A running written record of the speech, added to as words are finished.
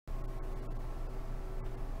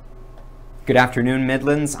Good afternoon,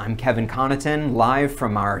 Midlands. I'm Kevin Connaughton, live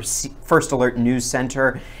from our First Alert News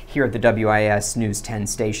Center here at the WIS News 10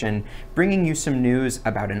 station, bringing you some news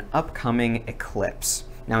about an upcoming eclipse.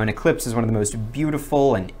 Now, an eclipse is one of the most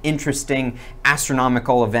beautiful and interesting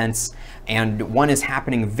astronomical events, and one is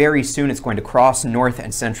happening very soon. It's going to cross North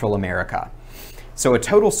and Central America. So a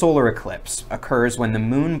total solar eclipse occurs when the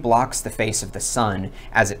moon blocks the face of the sun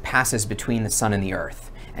as it passes between the sun and the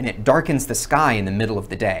earth, and it darkens the sky in the middle of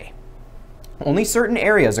the day. Only certain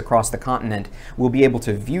areas across the continent will be able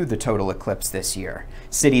to view the total eclipse this year.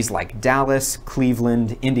 Cities like Dallas,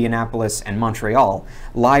 Cleveland, Indianapolis, and Montreal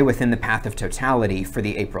lie within the path of totality for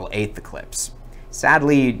the April 8th eclipse.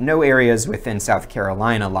 Sadly, no areas within South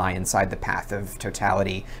Carolina lie inside the path of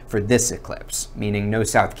totality for this eclipse, meaning no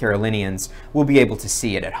South Carolinians will be able to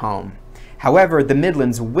see it at home. However, the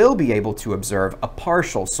Midlands will be able to observe a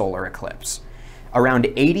partial solar eclipse. Around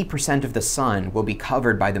 80% of the sun will be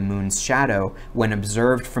covered by the moon's shadow when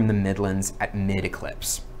observed from the Midlands at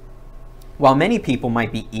mid-eclipse. While many people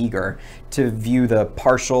might be eager to view the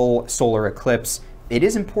partial solar eclipse, it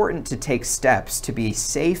is important to take steps to be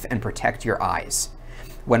safe and protect your eyes.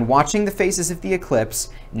 When watching the phases of the eclipse,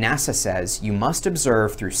 NASA says you must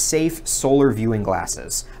observe through safe solar viewing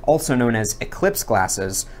glasses, also known as eclipse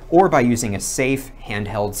glasses, or by using a safe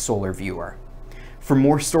handheld solar viewer. For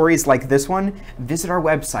more stories like this one, visit our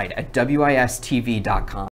website at wistv.com.